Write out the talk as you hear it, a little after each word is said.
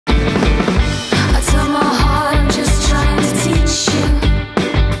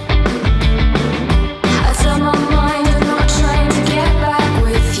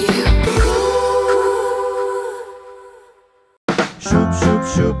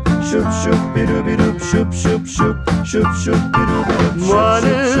Shoop shoop be doo shoop shoop shoop shoop shoop be doo.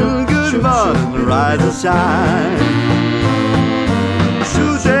 Morning, good morning, rise and shine.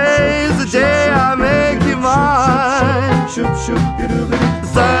 Today's the day I make you mine. Shoop shoop be doo. The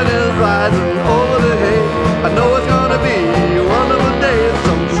sun is rising over the hay. I know it's gonna be a wonderful day.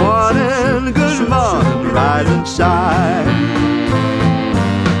 So morning, good morning, rise and shine.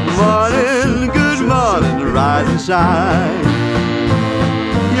 Morning, good morning, rise and shine.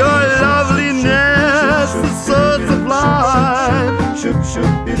 Your loveliness is so sublime. Shoop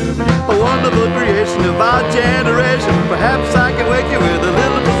shoop be doo. A wonderful creation of our generation. Perhaps I can wake you with a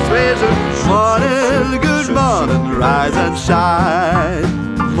little persuasion. Morning, good morning, rise and shine.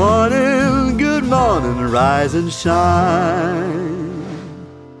 Morning, good morning, rise and shine.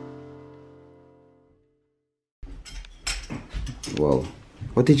 Whoa.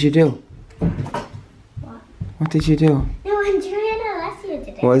 What did you do? What did you do? No, Andrea and Alessia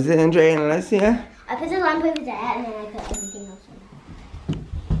did it. Was it Andrea and Alessia? I put the lamp over there and then I put everything else on.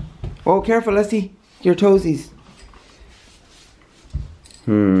 Oh, careful, Leslie. Your toesies.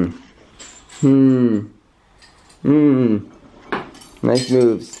 Nice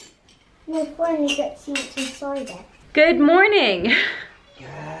moves. No, when you get to see what's inside there. Good morning. Good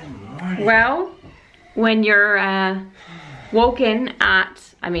morning. Well, when you're woken at,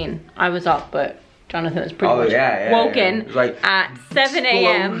 I mean, I was up, but Jonathan was pretty much woken like at 7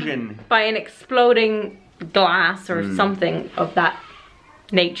 a.m. explosion. by an exploding glass or something of that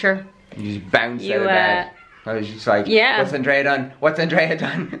nature. You just bounced out of bed. I was just like, what's Andrea done? What's Andrea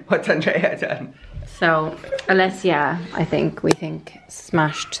done? What's Andrea done? So, Alessia, we think,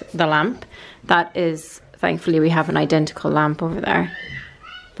 smashed the lamp. That is, thankfully, we have an identical lamp over there.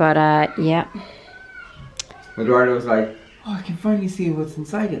 But, yeah. Eduardo was like, oh, I can finally see what's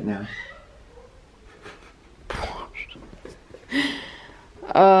inside it now.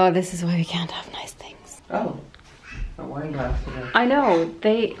 Oh, this is why we can't have nice things. Oh, a wine glass. I know,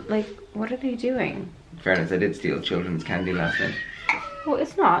 they, like, what are they doing? In fairness, I did steal children's candy last night. Well,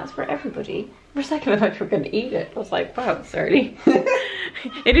 it's not, it's for everybody. For a second I thought you were going to eat it. I was like, wow, it's early.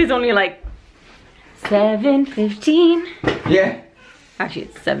 It is only like 7:15. Yeah. Actually,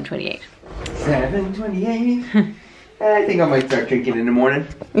 it's 7:28. 7:28. I think I might start drinking in the morning.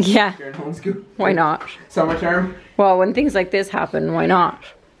 Yeah. During homeschool. Why not? Summer term. Well, when things like this happen, why not?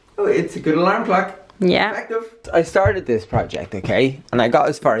 Oh, it's a good alarm clock. Yeah. Effective. I started this project, okay? And I got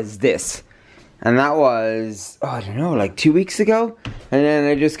as far as this. And that was, oh, I don't know, like 2 weeks ago. And then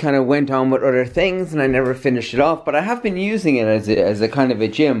I just kind of went on with other things and I never finished it off. But I have been using it as a kind of a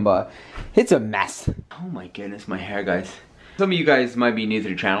gym, but it's a mess. Oh my goodness, my hair, guys. Some of you guys might be new to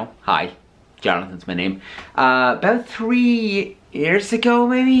the channel. Hi, Jonathan's my name. About 3 years ago,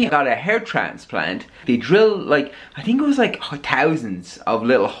 maybe, I got a hair transplant. They drilled, like, I think it was like thousands of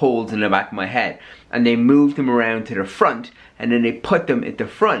little holes in the back of my head. And they moved them around to the front. And then they put them at the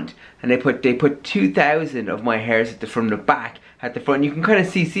front. And they put 2,000 of my hairs from the back at the front. You can kind of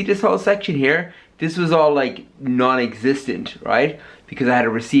see this whole section here. This was all like non-existent, right? Because I had a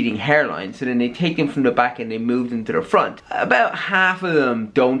receding hairline. So then they take them from the back and they move them to the front. About half of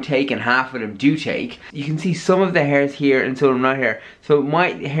them don't take and half of them do take. You can see some of the hairs here and some of them not here. So my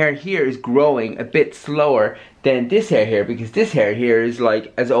hair here is growing a bit slower than this hair here, because this hair here is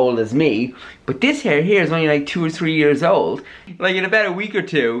like as old as me. But this hair here is only like 2 or 3 years old. Like in about a week or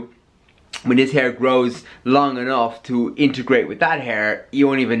two, when this hair grows long enough to integrate with that hair, you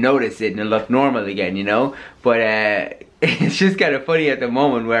won't even notice it and it'll look normal again, you know? But it's just kind of funny at the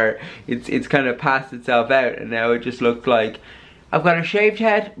moment where it's kind of passed itself out and now it just looks like I've got a shaved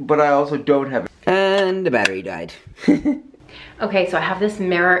head, but I also don't have it. And the battery died. Okay, so I have this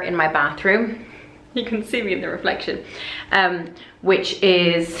mirror in my bathroom. You can see me in the reflection, which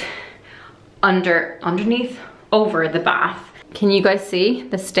is underneath, over the bath. Can you guys see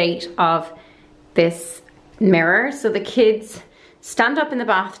the state of this mirror? So the kids stand up in the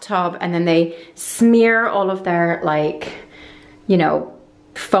bathtub and then they smear all of their, like, you know,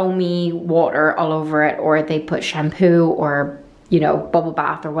 foamy water all over it, or they put shampoo or, you know, bubble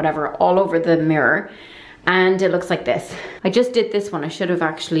bath or whatever all over the mirror, and it looks like this. I just did this one. I should have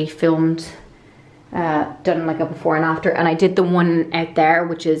actually filmed, done like a before and after, and I did the one out there,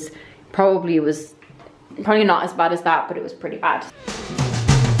 which is probably not as bad as that, but it was pretty bad.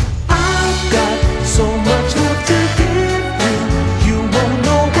 I've got so much love to give you. You won't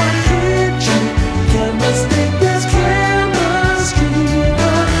know what hit you. Can't mistake this chemistry.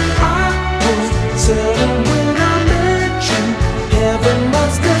 But I was certain when I met you. Heaven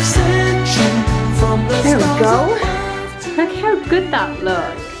must have sent you from the There we stars go. above. Look how good that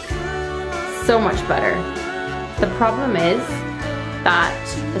looks. So much better. The problem is, that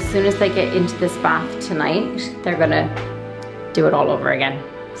as soon as they get into this bath tonight, they're gonna do it all over again.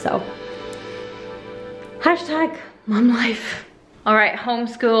 So, hashtag mom life. All right,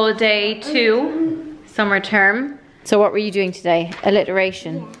 homeschool day 2, summer term. So what were you doing today?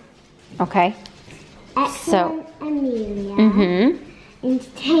 Alliteration. Okay. Excellent Amelia.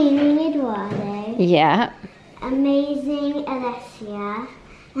 Entertaining Eduardo. Yeah. Amazing Alessia.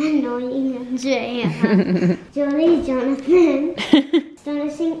 Annoying Andrea. Jolly Jonathan.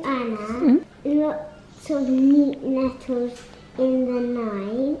 Astonishing Anna. Lots of neat nettles in the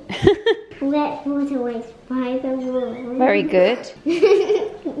night. Wet water waste by the wall. Very good.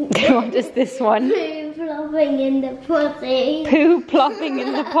 What is this one? Poo plopping in the potty. Poo plopping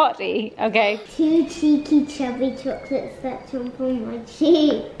in the potty. Okay. 2 cheeky chubby chocolates that jump on my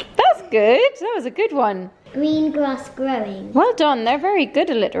cheek. That's good. That was a good one. Green grass growing. Well done. They're very good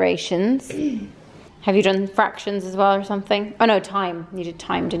alliterations. Have you done fractions as well or something? Oh no, time. You did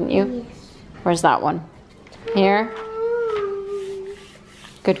time, didn't you? Yes. Where's that one? Here.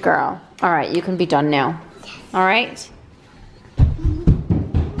 Good girl. All right, you can be done now. All right.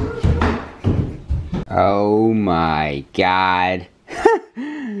 Oh my God.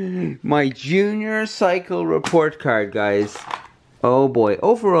 My junior cycle report card, guys. Oh boy.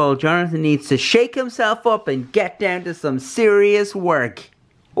 Overall, Jonathan needs to shake himself up and get down to some serious work.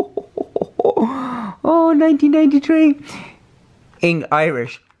 Oh, 1993.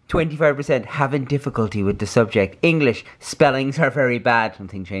 Irish, 25% having difficulty with the subject. English, spellings are very bad.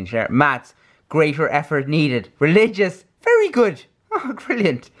 Something changed there. Maths, greater effort needed. Religious, very good. Oh,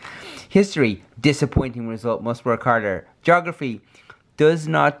 brilliant. History, disappointing result, must work harder. Geography, does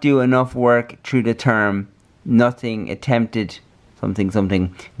not do enough work through the term. Nothing attempted.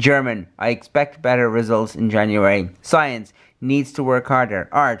 Something. German, I expect better results in January. Science, needs to work harder.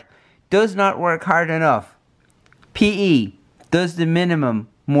 Art, does not work hard enough. PE, does the minimum,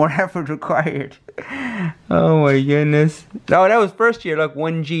 more effort required. Oh my goodness. Oh, that was first year, like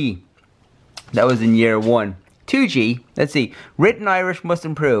 1G. That was in year 1. 2G, let's see. Written Irish must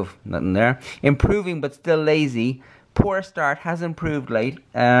improve. Nothing there. Improving but still lazy. Poor start, has improved late.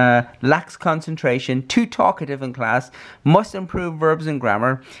 Lacks concentration. Too talkative in class. Must improve verbs and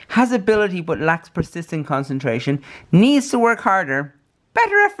grammar. Has ability but lacks persistent concentration. Needs to work harder.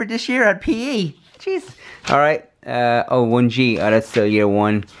 Better effort this year at PE. Jeez. Alright. 1G. Oh, that's still year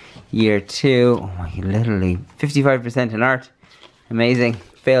 1. Year 2. Oh my, literally 55% in art. Amazing.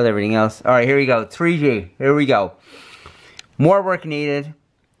 Failed everything else. Alright, here we go. 3G. Here we go. More work needed.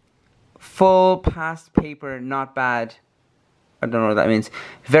 Full past paper, not bad. I don't know what that means.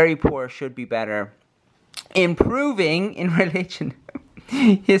 Very poor, should be better. Improving in religion.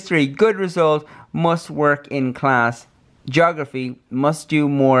 History, good result, must work in class. Geography, must do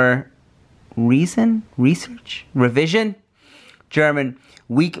more research, revision. German,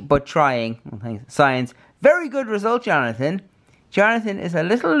 weak but trying. Science, very good result, Jonathan. Jonathan is a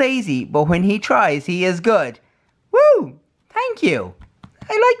little lazy, but when he tries, he is good. Woo! Thank you.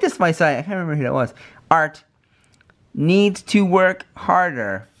 I like this, my science. I can't remember who that was. Art, needs to work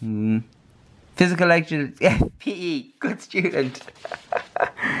harder. Physical lecture, PE, good student.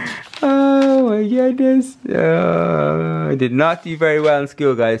 Oh my goodness. I did not do very well in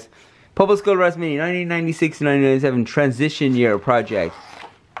school, guys. Public School Rest Mini, 1996 to 1997, transition year project.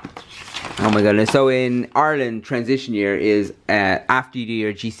 Oh my goodness. So in Ireland, transition year is after you do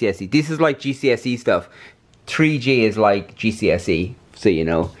your GCSE. This is like GCSE stuff. 3G is like GCSE, so you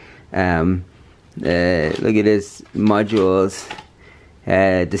know. Look at this, modules,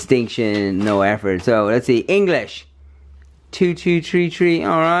 distinction, no effort. So let's see, English, 2, 2, 3, 3.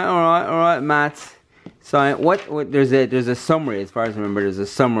 All right. Maths, science. What? There's a summary, as far as I remember. There's a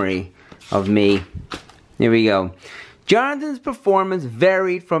summary of me. Here we go. Jonathan's performance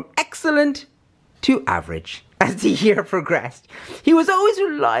varied from excellent to average as the year progressed. He was always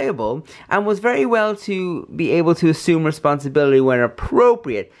reliable and was very well to be able to assume responsibility when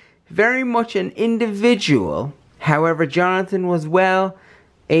appropriate. Very much an individual. However, Jonathan was well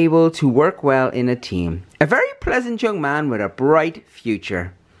able to work well in a team. A very pleasant young man with a bright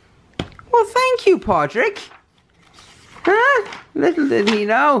future. Well, thank you, Padraig. Huh? Little did he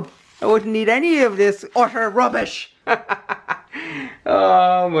know I wouldn't need any of this utter rubbish.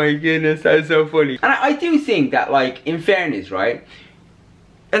 Oh my goodness, that's so funny. And I do think that, like, in fairness, right,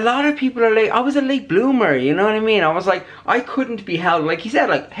 a lot of people are late. I was a late bloomer, you know what I mean? I was like, I couldn't be held. Like he said,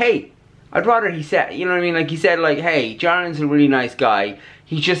 like, hey, I'd rather he said, you know what I mean? Like he said, like, hey, Jonathan's a really nice guy.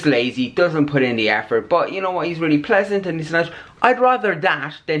 He's just lazy, doesn't put in the effort, but you know what, he's really pleasant and he's nice. I'd rather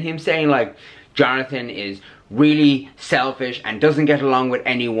that than him saying, like, Jonathan is really selfish and doesn't get along with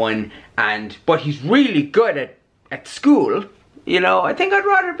anyone, but he's really good at school. You know, I think I'd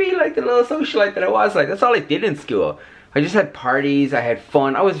rather be like the little socialite that I was. Like, that's all I did in school. I just had parties, I had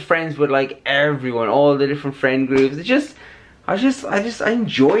fun. I was friends with like everyone, all the different friend groups. I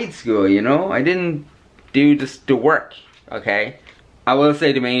enjoyed school, you know? I didn't do the work, okay? I will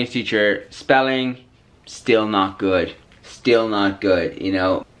say to my English teacher, spelling, still not good. Still not good, you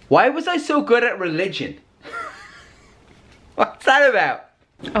know? Why was I so good at religion? What's that about?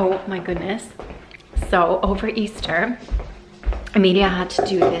 Oh my goodness. So over Easter, Amelia had to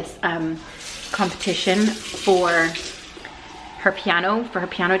do this competition for her piano, for her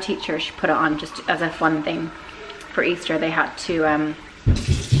piano teacher. She put it on just as a fun thing for Easter. They had to,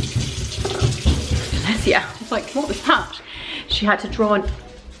 Alessia, I was like, what was that? She had to draw an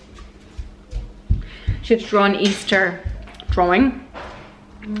Easter drawing,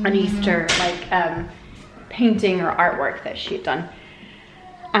 an Easter like painting or artwork that she had done.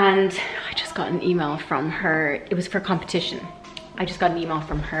 And I just got an email from her, it was for competition. I just got an email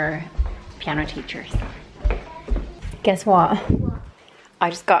from her piano teacher. So. Guess what? What? I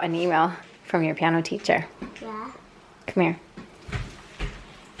just got an email from your piano teacher. Yeah. Come here.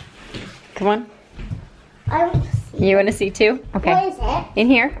 Come on. I want to see. You want to see too? Okay. What is it? In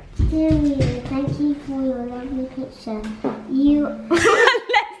here. Dear you, thank you for your lovely picture. You.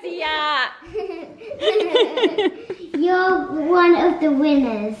 Alessia! You're one of the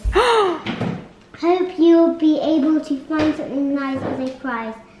winners. Hope you'll be able to find something nice as a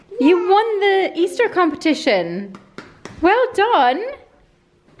prize. You won the Easter competition. Well done.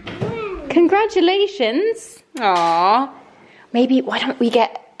 Congratulations. Aww. Maybe why don't we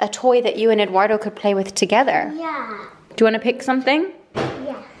get a toy that you and Eduardo could play with together? Yeah. Do you want to pick something?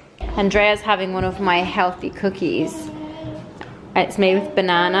 Yeah. Andrea's having one of my healthy cookies. It's made with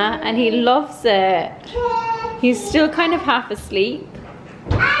banana and he loves it. He's still kind of half asleep.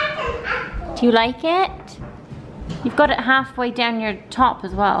 Do you like it? You've got it halfway down your top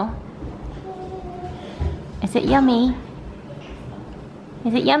as well. Is it yummy?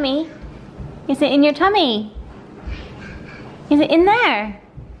 Is it yummy? Is it in your tummy? Is it in there?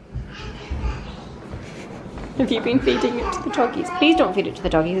 Have you been feeding it to the doggies? Please don't feed it to the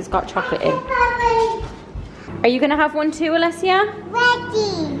doggies, it's got chocolate in. Are you gonna have one too, Alessia?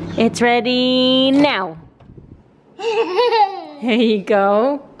 Ready. It's ready now. Here you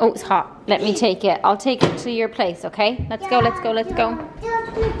go. Oh, it's hot. Let me take it. I'll take it to your place, okay? Let's go, let's go, let's go.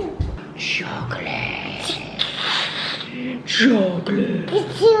 Chocolate. Chocolate.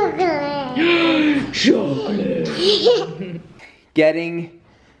 Chocolate. Chocolate. Getting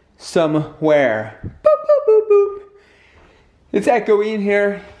somewhere. Boop, boop, boop, boop. It's echoey in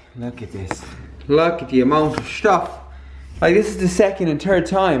here. Look at this. Look at the amount of stuff. Like, this is the second and third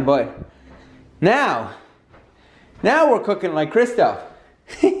time, but now we're cooking like Christoph.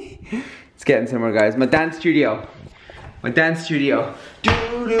 It's getting somewhere, guys. My dance studio. My dance studio.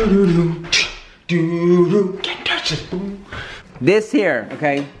 Can't touch it. This here,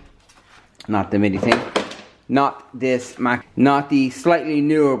 okay? Not the MIDI thing. Not this Mac. Not the slightly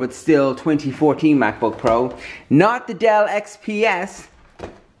newer but still 2014 MacBook Pro. Not the Dell XPS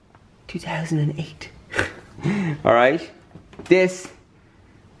 2008. Alright? This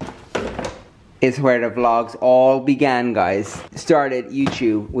is where the vlogs all began, guys. Started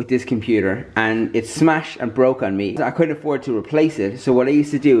YouTube with this computer and it smashed and broke on me. I couldn't afford to replace it, so what I used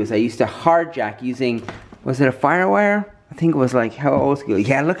to do is I used to hard jack using, was it a FireWire? I think it was like, how old school.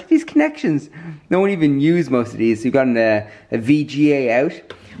 Yeah, look at these connections. No one even used most of these. You've got a VGA out.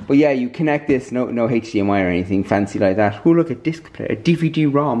 But yeah, you connect this, no HDMI or anything fancy like that. Oh, look at disc player,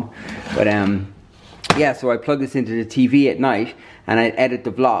 DVD-ROM. But yeah, so I plug this into the TV at night and I edit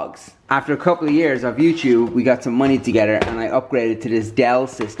the vlogs. After a couple of years of YouTube, we got some money together and I upgraded to this Dell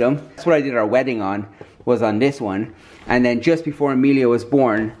system. That's what I did our wedding on, was on this one. And then just before Amelia was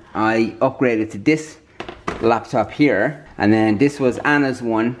born, I upgraded to this laptop here. And then this was Anna's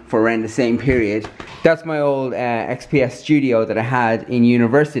one for around the same period. That's my old XPS Studio that I had in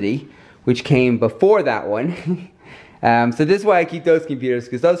university, which came before that one. So this is why I keep those computers,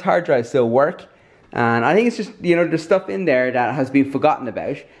 because those hard drives still work. And I think it's just, you know, there's stuff in there that has been forgotten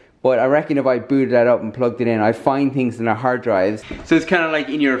about. But I reckon if I booted that up and plugged it in, I'd find things in our hard drives. So it's kind of like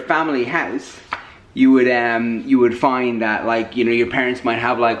in your family house, you would find that, like, you know, your parents might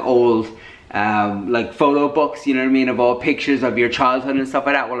have like old like photo books, you know what I mean, of all pictures of your childhood and stuff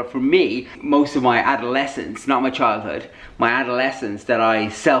like that. Well, for me, most of my adolescence, not my childhood, my adolescence that I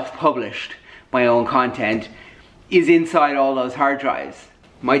self-published my own content is inside all those hard drives.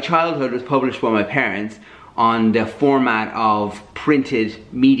 My childhood was published by my parents on the format of printed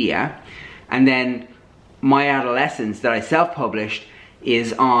media, and then my adolescence that I self-published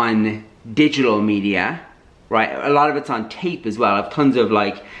is on digital media, right? A lot of it's on tape as well. I have tons of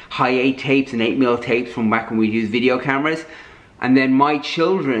like high 8 tapes and 8mm tapes from back when we used video cameras. And then my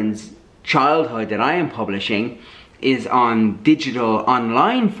children's childhood that I am publishing is on digital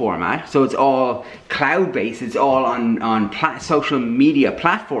online format. So it's all cloud-based, it's all on social media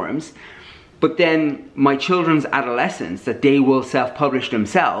platforms. But then my children's adolescence that they will self-publish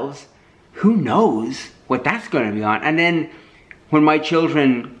themselves, who knows what that's going to be on. And then when my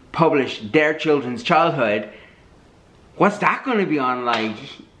children publish their children's childhood, what's that going to be on? Like,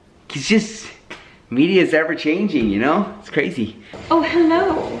 it's just, media is ever changing, you know? It's crazy. Oh,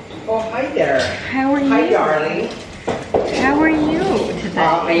 hello. Oh, hi there. How are you? Hi, darling. How are you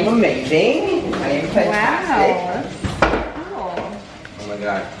today? I'm amazing. I am fantastic. Wow. Oh my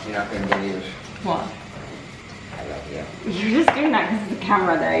god, you're not going to believe it. What? I love you. You're just doing that because of the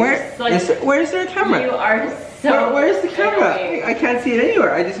camera there. Where's there a camera? You are so Where's the camera? I can't see it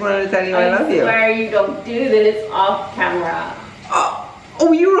anywhere. I just wanted to tell you I love you. I swear you don't do that. It's off camera.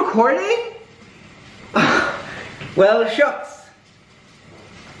 Oh, you recording? Well, shucks.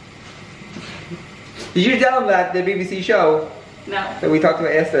 Did you tell them that the BBC show No. that we talked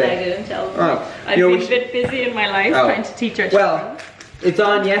about yesterday? I didn't tell them. Oh. I've been a bit busy in my life trying to teach our children. Well, it's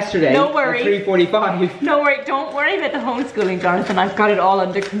on yesterday Don't worry. at 3:45. No worry, don't worry about the homeschooling, Jonathan. I've got it all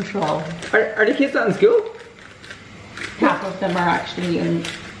under control. Are the kids not in school? Half of them are actually in.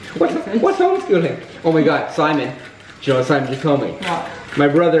 What's homeschooling? Oh my god, Simon. Do you know what Simon just told me? What? My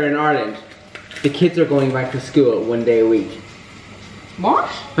brother in Ireland, the kids are going back to school 1 day a week.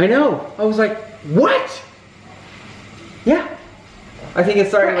 What? I know. I was like, what? Yeah. I think it's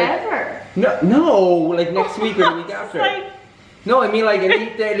starting Forever. no, like next week or the week after. Like, No, I mean like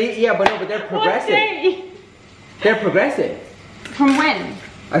yeah, but they're what progressing. day? They're progressing. From when?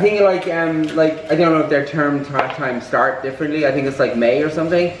 I think like I don't know if their term time start differently. I think it's like May or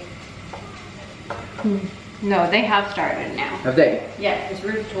something. No, they have started now. Have they? Yeah, because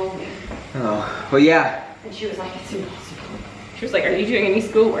Ruth told me. Oh, well yeah. And she was like, it's impossible. She was like, are you doing any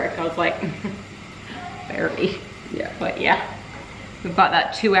schoolwork? I was like, barely. Yeah. But yeah, we've got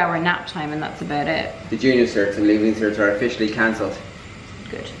that 2-hour nap time and that's about it. The junior certs and leaving certs are officially cancelled.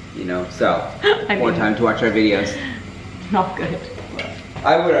 Good. You know, so I more mean, time to watch our videos. Not good.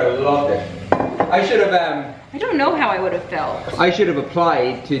 I would have loved it. I should have I don't know how I would have felt. I should have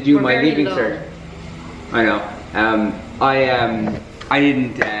applied to do We're my very leaving low. cert. I know. I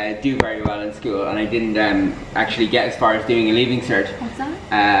didn't do very well in school, and I didn't actually get as far as doing a leaving cert. What's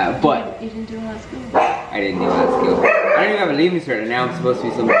that? But You didn't do well at school. I didn't do well at school. I don't even have a leaving cert, and now I'm supposed to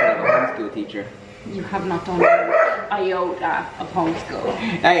be some sort of a homeschool teacher. You have not done an iota of homeschool.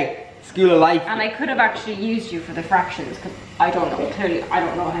 Hey, school of life. And I could have actually used you for the fractions, because I don't know, clearly I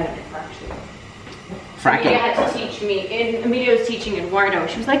don't know how to do fractions. Fracking. Amelia had to teach me, Amelia was teaching Eduardo,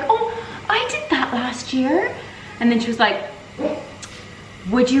 she was like, oh, I did that last year. And then she was like,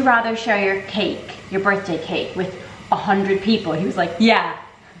 would you rather share your cake, your birthday cake, with 100 people? He was like, yeah.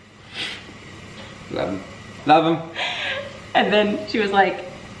 Love him. Love him. And then she was like,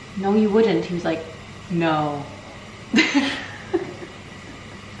 no, you wouldn't. He was like, no.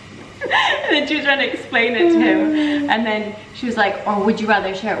 And then she was trying to explain it to him. And then she was like, or would you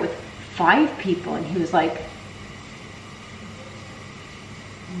rather share it with 5 people? And he was like,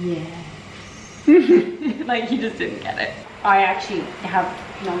 yes. Like he just didn't get it. I actually have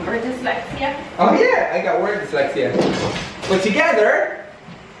number dyslexia. Oh yeah, I got word dyslexia. But together,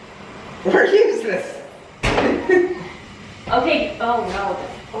 we're useless. Okay, oh no,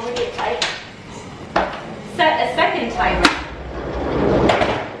 that's already tight. Set a second timer.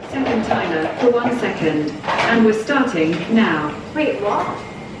 Second timer for 1 second. And we're starting now. Wait, what?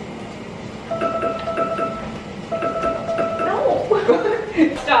 No.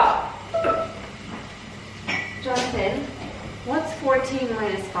 Stop. Jonathan, what's 14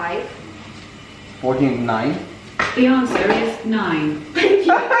 minus 5? 14 to 9. The answer is 9. Thank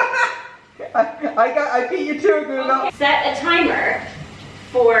you. I beat you to it, Google. Okay. Set a timer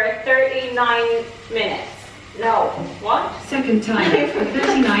for 39 minutes. No. What? Second timer for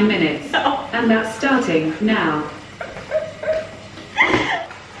 39 minutes. No. And that's starting now.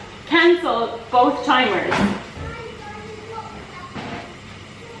 Cancel both timers.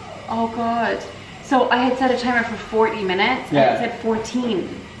 Oh god. So I had set a timer for 40 minutes Yeah. and it said 14.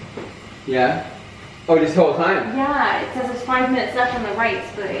 Yeah. Oh, this whole time? Yeah, it says there's 5 minutes left on the right,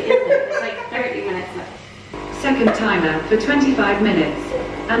 but it isn't. It's like 30 minutes left. Second timer for 25 minutes.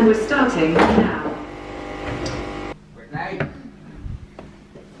 And we're starting now.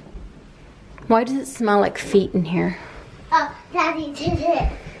 Why does it smell like feet in here? Oh, Daddy did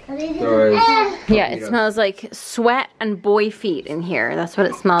it. Daddy did There it. is- Yeah, it smells like sweat and boy feet in here. That's what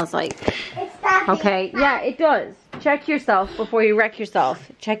it smells like. It's that Okay, yeah, it does. Check yourself before you wreck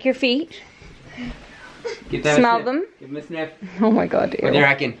yourself. Check your feet. Smell them. Give them a sniff. Oh my god, What do you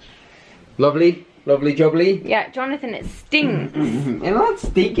reckon? Lovely? Lovely jubbly? Yeah, Jonathan, it stings. It's not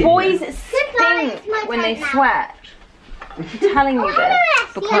stinking. Boys stink when they sweat. I'm telling you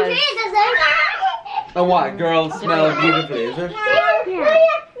this because... Oh what? Girls smell beautifully, is it?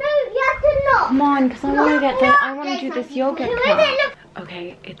 Come on, because I want to get this. I want to do this yoga class.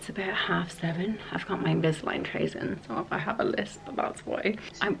 Okay, it's about 7:30. I've got my Invisalign trays in, so if I have a lisp, that's why.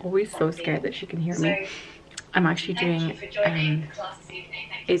 I'm always so scared that she can hear me. I'm actually doing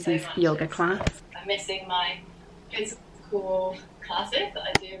Izzy's yoga class. I'm missing my physical classes that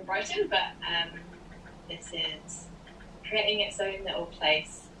I do in Brighton, but this is creating its own little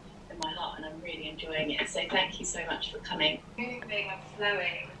place in my heart, and I'm really enjoying it. So thank you so much for coming. Moving and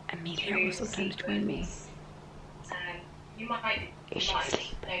flowing. Amelia also trying to join me. You might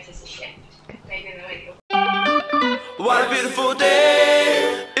notice a shift. Maybe in the way you're... What a beautiful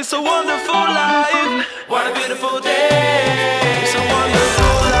day. It's a wonderful life. What a beautiful day. It's a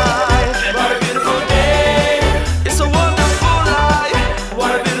wonderful life. What a beautiful day. It's a wonderful life.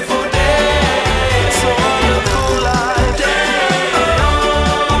 What a beautiful day. It's a wonderful life. Day,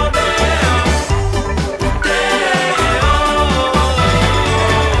 oh, day, day, oh,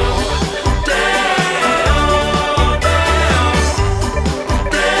 day,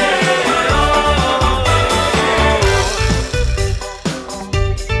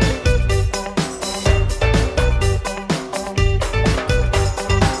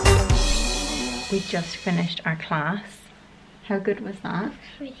 We just finished our class. How good was that?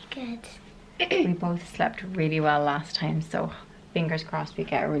 Really good. We both slept really well last time, so fingers crossed we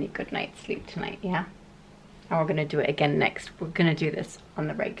get a really good night's sleep tonight, yeah? And we're gonna do it again next. We're gonna do this on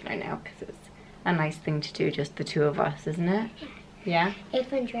the regular now because it's a nice thing to do, just the two of us, isn't it? Yeah?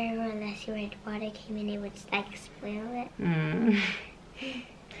 If Andrea or Alessia or Eduardo came in, it would like spoil it.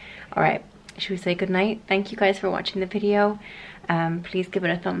 Alright, should we say goodnight? Thank you guys for watching the video. Please give it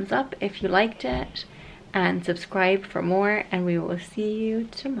a thumbs up if you liked it, and subscribe for more, and we will see you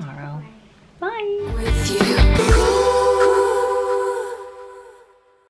tomorrow. Bye! with you.